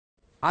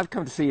I've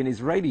come to see an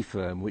Israeli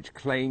firm which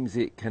claims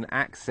it can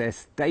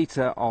access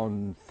data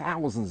on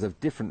thousands of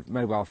different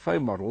mobile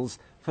phone models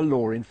for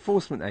law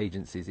enforcement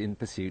agencies in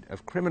pursuit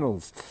of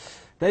criminals.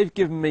 They've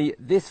given me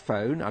this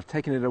phone, I've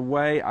taken it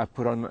away, I've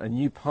put on a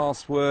new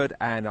password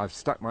and I've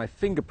stuck my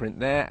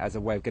fingerprint there as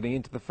a way of getting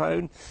into the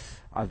phone.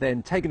 I've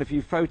then taken a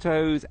few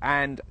photos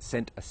and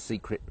sent a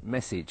secret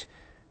message.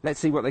 Let's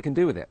see what they can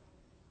do with it.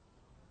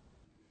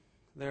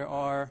 There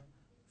are a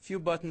few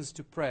buttons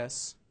to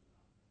press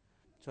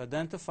to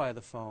identify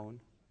the phone,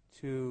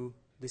 to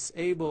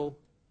disable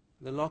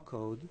the lock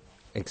code.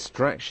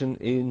 Extraction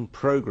in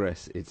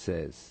progress, it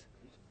says.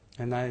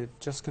 And I've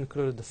just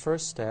concluded the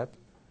first step,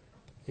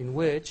 in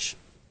which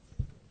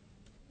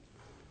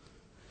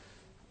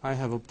I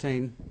have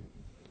obtained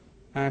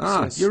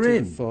access to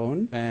the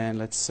phone. And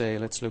let's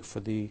look for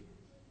the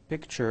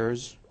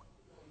pictures.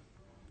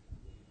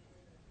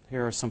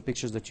 Here are some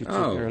pictures that you took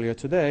earlier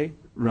today.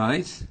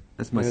 Right,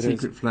 that's my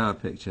secret flower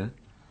picture.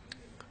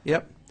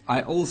 Yep.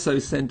 I also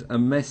sent a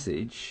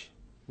message.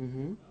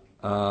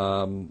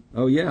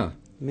 Oh yeah.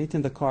 Meet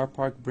in the car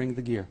park, bring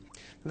the gear.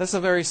 That's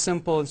a very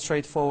simple and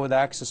straightforward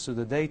access to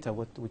the data.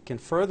 What we can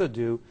further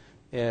do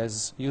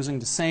is, using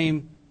the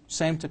same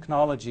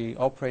technology,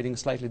 operating a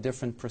slightly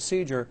different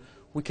procedure,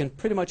 we can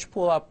pretty much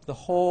pull up the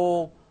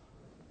whole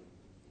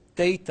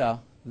data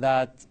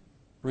that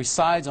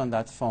resides on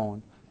that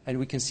phone. And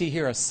we can see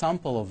here a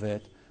sample of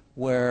it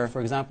where,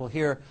 for example,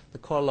 here the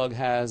call log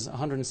has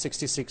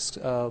 166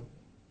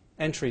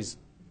 entries.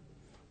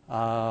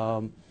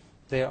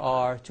 There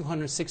are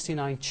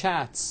 269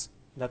 chats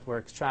that were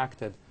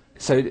extracted.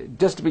 So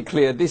just to be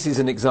clear, this is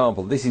an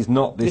example. This is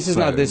not this phone. This is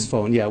not this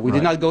phone, yeah. We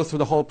did not go through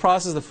the whole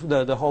process.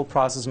 The whole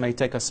process may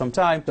take us some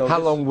time. How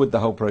long would the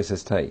whole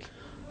process take?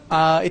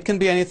 It can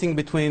be anything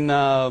between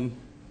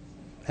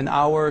an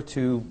hour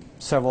to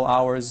several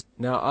hours.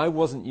 Now, I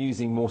wasn't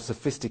using more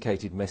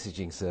sophisticated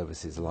messaging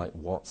services like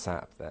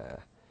WhatsApp there.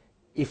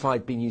 If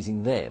I'd been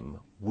using them,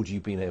 would you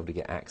have been able to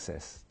get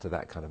access to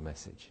that kind of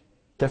message?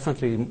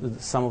 Definitely,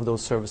 some of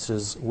those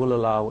services will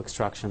allow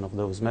extraction of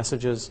those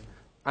messages.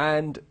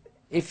 And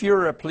if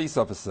you're a police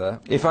officer,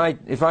 if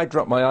I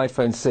drop my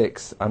iPhone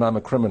 6 and I'm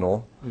a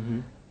criminal,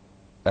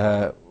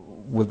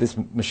 will this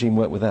machine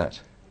work with that?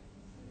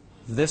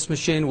 This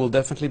machine will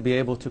definitely be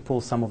able to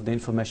pull some of the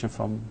information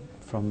from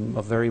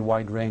a very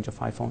wide range of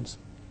iPhones.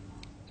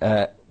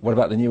 What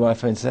about the new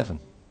iPhone 7?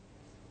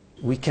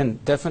 We can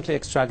definitely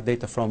extract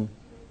data from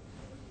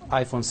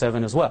iPhone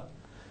 7 as well.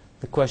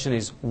 The question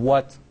is,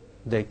 what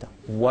data?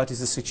 What is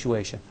the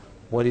situation?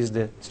 What is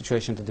the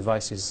situation the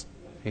device is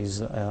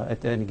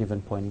at any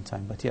given point in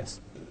time? But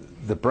yes.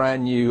 The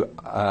brand new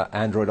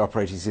Android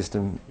operating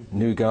system,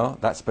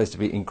 Nougat, that's supposed to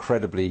be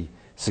incredibly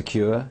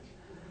secure.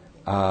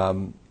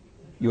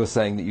 You're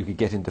saying that you could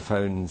get into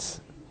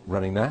phones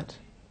running that?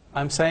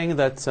 I'm saying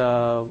that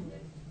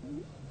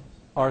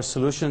our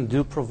solution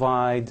do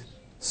provide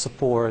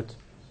support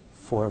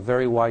for a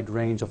very wide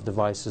range of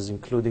devices,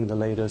 including the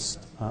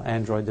latest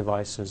Android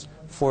devices,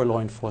 for law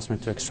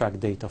enforcement to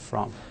extract data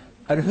from.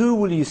 And who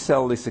will you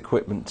sell this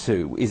equipment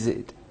to? Is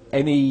it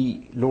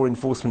any law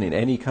enforcement in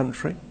any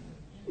country?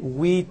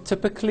 We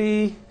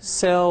typically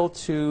sell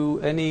to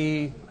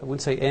any, I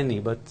wouldn't say any,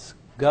 but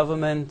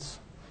government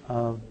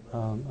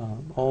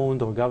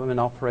owned or government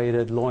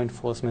operated law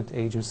enforcement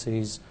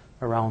agencies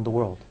around the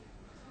world.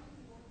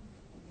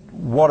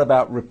 What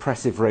about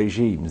repressive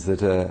regimes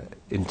that are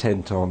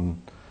intent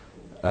on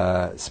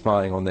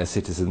spying on their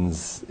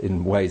citizens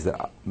in ways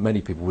that many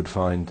people would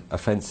find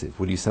offensive?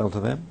 Will you sell to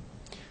them?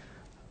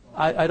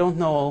 I don't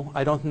know.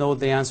 I don't know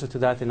the answer to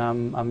that, and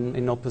I'm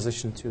in no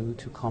position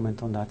to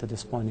comment on that at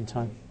this point in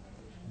time.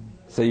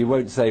 So you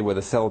won't say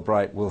whether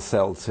Cellebrite will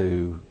sell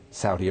to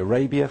Saudi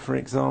Arabia, for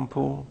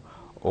example,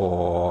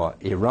 or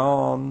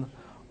Iran,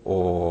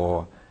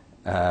 or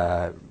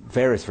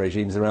various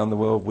regimes around the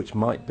world which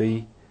might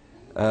be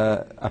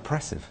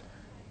oppressive?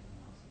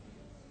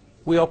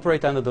 We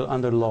operate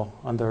under law,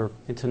 under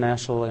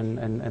international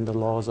and the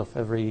laws of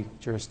every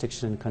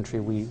jurisdiction and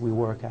country we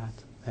work at,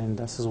 and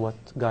this is what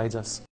guides us.